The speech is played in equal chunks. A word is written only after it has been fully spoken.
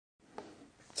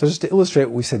So just to illustrate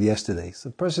what we said yesterday, so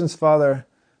the person's father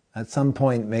at some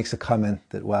point makes a comment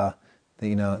that, well,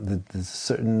 there's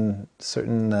certain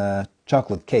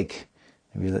chocolate cake.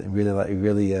 He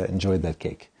really enjoyed that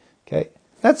cake. Okay,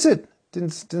 that's it. Didn't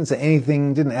say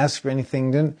anything. Didn't ask for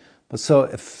anything. But so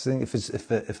if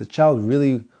the child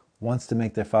really wants to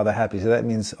make their father happy, so that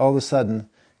means all of a sudden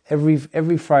every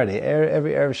Friday,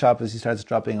 every Erev Shabbos, he starts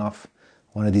dropping off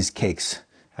one of these cakes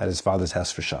at his father's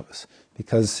house for Shabbos.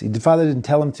 Because the father didn't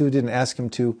tell him to, didn't ask him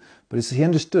to, but he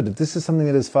understood if this is something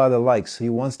that his father likes, so he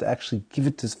wants to actually give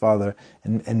it to his father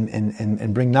and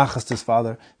bring nachas to his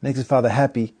father, make his father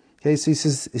happy. Okay, so he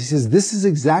says this is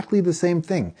exactly the same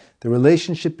thing. The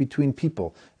relationship between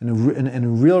people and a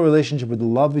real relationship with the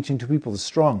love between two people is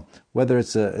strong. Whether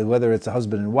it's a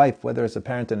husband and wife, whether it's a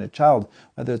parent and a child,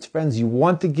 whether it's friends, you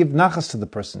want to give nachas to the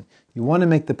person. You want to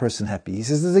make the person happy. He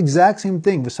says the exact same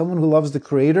thing for someone who loves the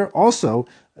Creator. Also,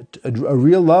 a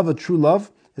real love, a true love,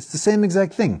 it's the same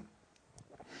exact thing.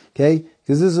 Okay,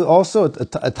 because this is also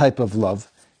a type of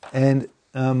love, and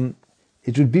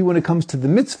it would be when it comes to the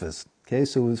mitzvahs. Okay,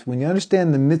 so when you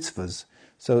understand the mitzvahs,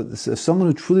 so someone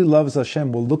who truly loves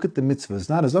Hashem will look at the mitzvahs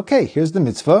not as, okay, here's the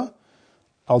mitzvah,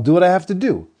 I'll do what I have to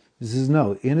do. This is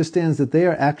no. He understands that they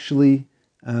are actually,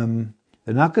 they're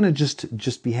not going to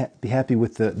just be happy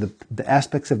with the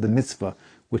aspects of the mitzvah,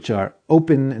 which are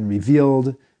open and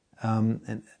revealed,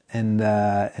 and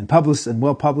published and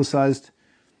well publicized,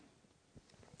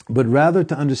 but rather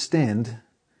to understand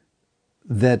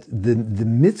that the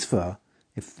mitzvah,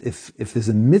 if there's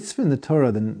a mitzvah in the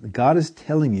Torah, then God is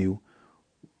telling you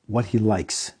what He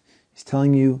likes. He's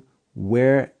telling you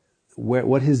where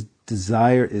what His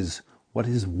desire is, what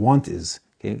His want is.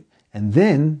 Okay, and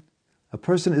then a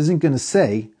person isn't going to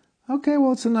say, okay,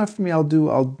 well, it's enough for me. I'll do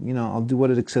what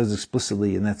it says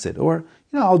explicitly, and that's it. Or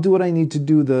I'll do what I need to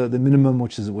do, the minimum,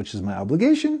 which is my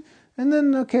obligation, and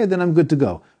then then I'm good to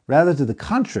go. Rather to the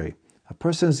contrary, a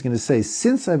person is going to say,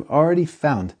 since I've already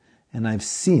found and I've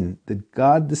seen that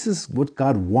God, this is what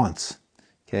God wants.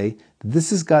 Okay,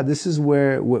 this is God. This is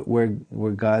where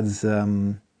God's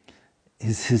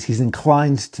He's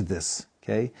inclined to this.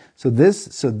 Okay, so this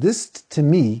to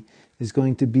me is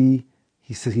going to be.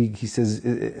 He says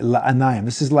anayim.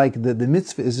 This is like the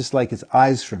mitzvah is just like its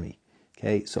eyes for me.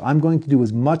 Okay, so I'm going to do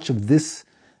as much of this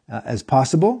as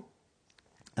possible.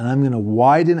 And I'm going to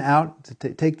widen out, to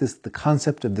take the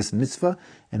concept of this mitzvah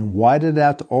and widen it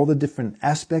out to all the different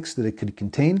aspects that it could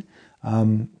contain,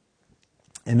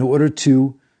 in order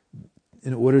to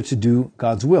do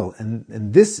God's will. And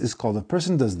this is called, a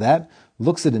person does that,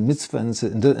 looks at a mitzvah and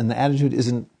the attitude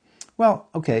isn't, well,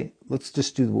 okay, let's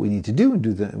just do what we need to do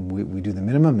and we do the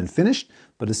minimum and finish.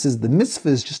 But it says the mitzvah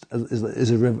is just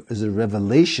is a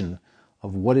revelation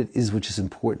of what it is which is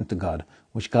important to God,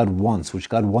 which God wants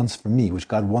for me, which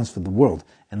God wants for the world.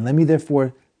 And let me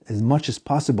therefore, as much as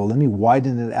possible, let me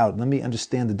widen it out. Let me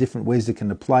understand the different ways it can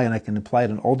apply, and I can apply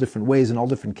it in all different ways, in all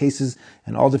different cases,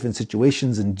 and all different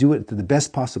situations, and do it to the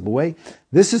best possible way.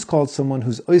 This is called someone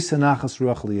who's oiseh nachas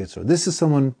ruach liyitzor. This is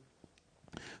someone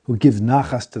who gives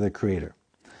nachas to the Creator.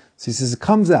 So he says it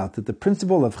comes out that the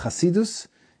principle of Chasidus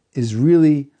is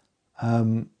really,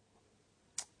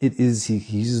 he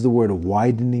uses the word of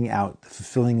widening out, the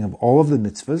fulfilling of all of the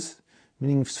mitzvahs,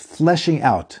 meaning fleshing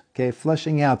out the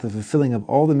fulfilling of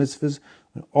all the mitzvahs,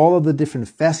 and all of the different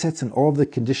facets and all of the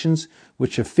conditions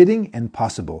which are fitting and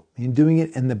possible, and doing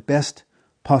it in the best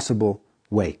possible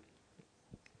way.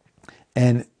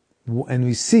 And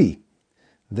we see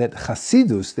that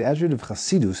Chasidus, the attribute of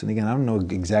Chasidus, and again, I don't know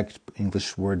exact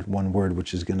English word, one word,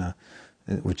 which is an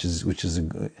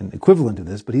equivalent to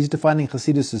this, but he's defining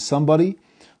Chasidus as somebody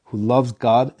who loves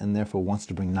God and therefore wants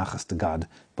to bring nachas to God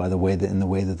in the way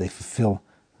that they fulfill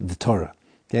the Torah.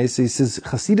 Okay, so he says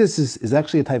Chasidus is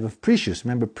actually a type of precious.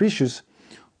 Remember, precious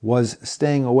was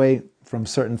staying away from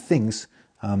certain things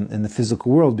in the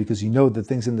physical world, because you know that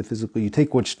things in the physical, you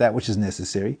take that which is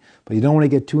necessary, but you don't want to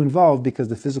get too involved because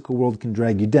the physical world can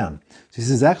drag you down. So he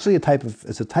says actually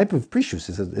it's a type of precious,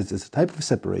 it's a type of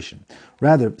separation.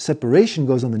 Rather, separation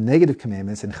goes on the negative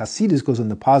commandments and Chasidus goes on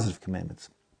the positive commandments.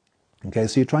 Okay,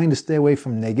 so you're trying to stay away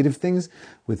from negative things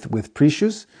with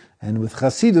precious, and with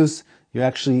Chasidus, you're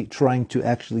actually trying to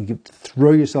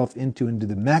throw yourself into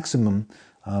the maximum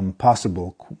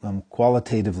possible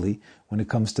qualitatively when it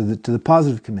comes to the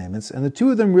positive commandments, and the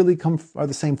two of them really are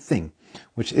the same thing,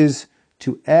 which is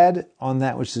to add on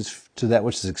that which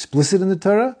is explicit in the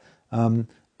Torah,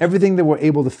 everything that we're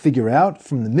able to figure out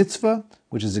from the mitzvah,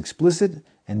 which is explicit,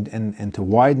 and to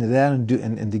widen it out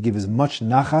and to give as much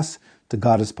nachas to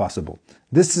God as possible.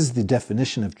 This is the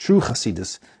definition of true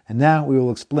Chasidus, and now we will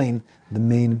explain the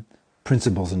main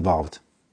principles involved.